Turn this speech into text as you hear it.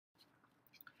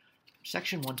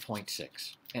Section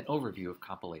 1.6, an overview of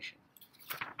compilation.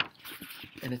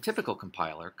 In a typical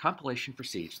compiler, compilation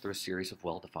proceeds through a series of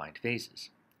well-defined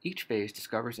phases. Each phase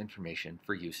discovers information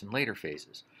for use in later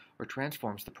phases, or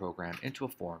transforms the program into a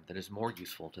form that is more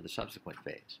useful to the subsequent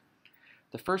phase.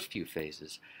 The first few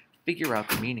phases figure out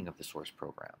the meaning of the source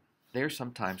program. They are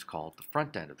sometimes called the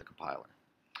front end of the compiler.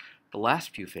 The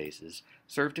last few phases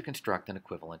serve to construct an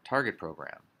equivalent target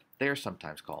program. They are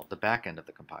sometimes called the back end of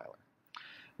the compiler.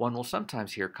 One will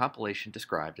sometimes hear compilation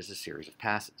described as a series of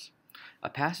passes. A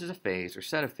pass is a phase or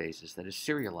set of phases that is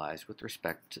serialized with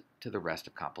respect to the rest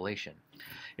of compilation.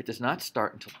 It does not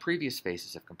start until previous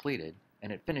phases have completed,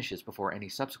 and it finishes before any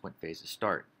subsequent phases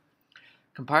start.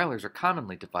 Compilers are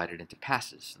commonly divided into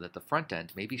passes so that the front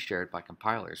end may be shared by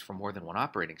compilers from more than one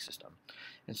operating system,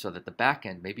 and so that the back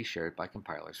end may be shared by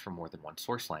compilers from more than one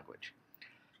source language.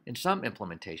 In some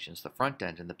implementations, the front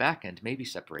end and the back end may be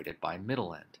separated by a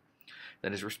middle end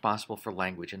that is responsible for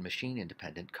language and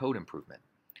machine-independent code improvement.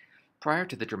 Prior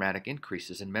to the dramatic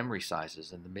increases in memory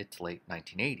sizes in the mid to late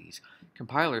 1980s,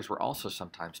 compilers were also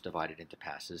sometimes divided into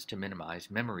passes to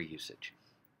minimize memory usage.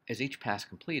 As each pass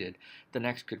completed, the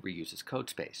next could reuse its code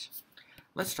space.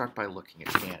 Let's start by looking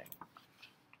at scanning.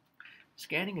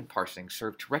 Scanning and parsing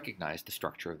serve to recognize the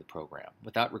structure of the program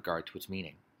without regard to its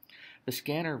meaning. The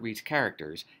scanner reads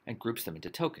characters and groups them into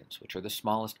tokens, which are the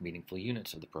smallest meaningful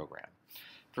units of the program.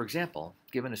 For example,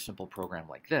 given a simple program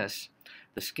like this,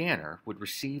 the scanner would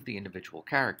receive the individual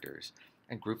characters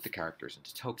and group the characters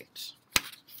into tokens.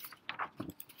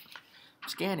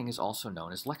 Scanning is also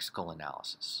known as lexical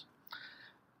analysis.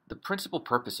 The principal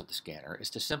purpose of the scanner is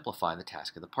to simplify the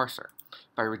task of the parser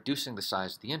by reducing the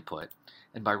size of the input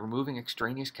and by removing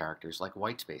extraneous characters like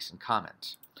whitespace and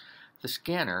comments. The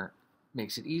scanner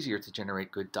makes it easier to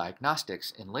generate good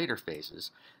diagnostics in later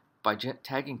phases by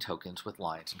tagging tokens with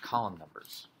lines and column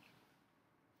numbers.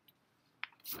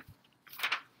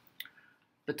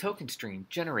 The token stream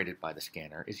generated by the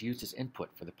scanner is used as input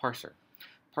for the parser.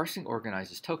 Parsing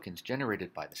organizes tokens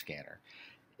generated by the scanner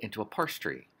into a parse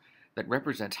tree that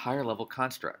represents higher-level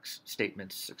constructs,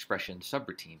 statements, expressions,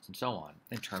 subroutines, and so on,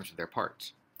 in terms of their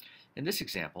parts. In this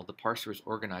example, the parser is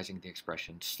organizing the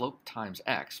expression slope times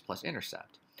x plus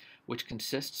intercept, which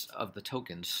consists of the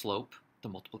tokens slope, the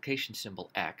multiplication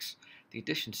symbol x, the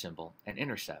addition symbol, and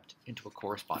intercept into a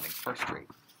corresponding parse tree.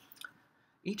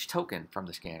 Each token from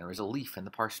the scanner is a leaf in the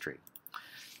parse tree.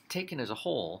 Taken as a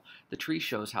whole, the tree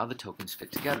shows how the tokens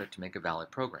fit together to make a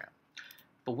valid program.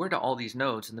 But where do all these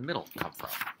nodes in the middle come from?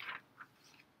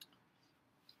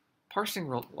 Parsing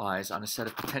relies on a set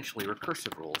of potentially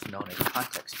recursive rules known as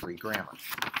context-free grammar.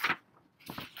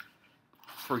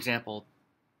 For example,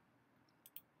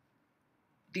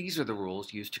 these are the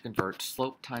rules used to convert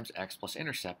slope times x plus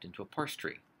intercept into a parse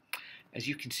tree. As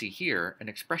you can see here, an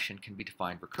expression can be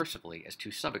defined recursively as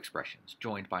two sub-expressions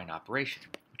joined by an operation,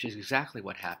 which is exactly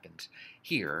what happens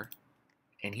here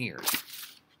and here.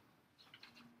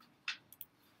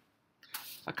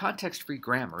 A context-free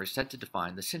grammar is said to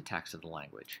define the syntax of the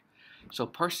language, so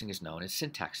parsing is known as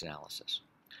syntax analysis.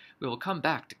 We will come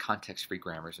back to context-free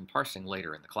grammars and parsing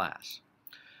later in the class.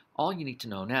 All you need to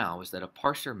know now is that a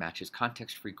parser matches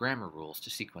context-free grammar rules to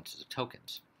sequences of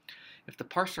tokens. If the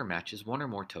parser matches one or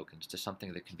more tokens to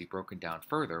something that can be broken down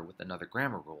further with another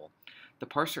grammar rule, the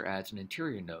parser adds an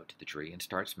interior node to the tree and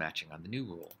starts matching on the new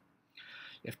rule.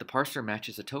 If the parser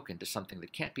matches a token to something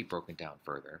that can't be broken down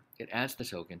further, it adds the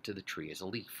token to the tree as a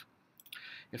leaf.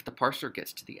 If the parser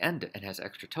gets to the end and has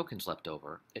extra tokens left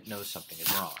over, it knows something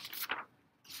is wrong.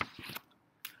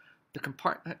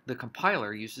 The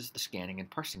compiler uses the scanning and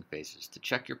parsing phases to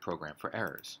check your program for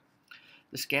errors.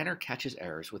 The scanner catches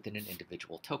errors within an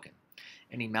individual token.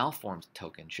 Any malformed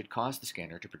token should cause the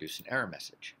scanner to produce an error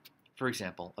message. For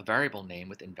example, a variable name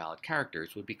with invalid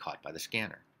characters would be caught by the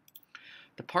scanner.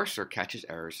 The parser catches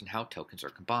errors in how tokens are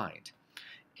combined.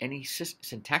 Any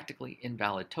syntactically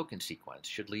invalid token sequence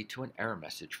should lead to an error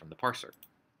message from the parser.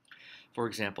 For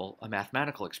example, a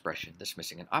mathematical expression that's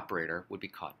missing an operator would be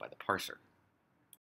caught by the parser.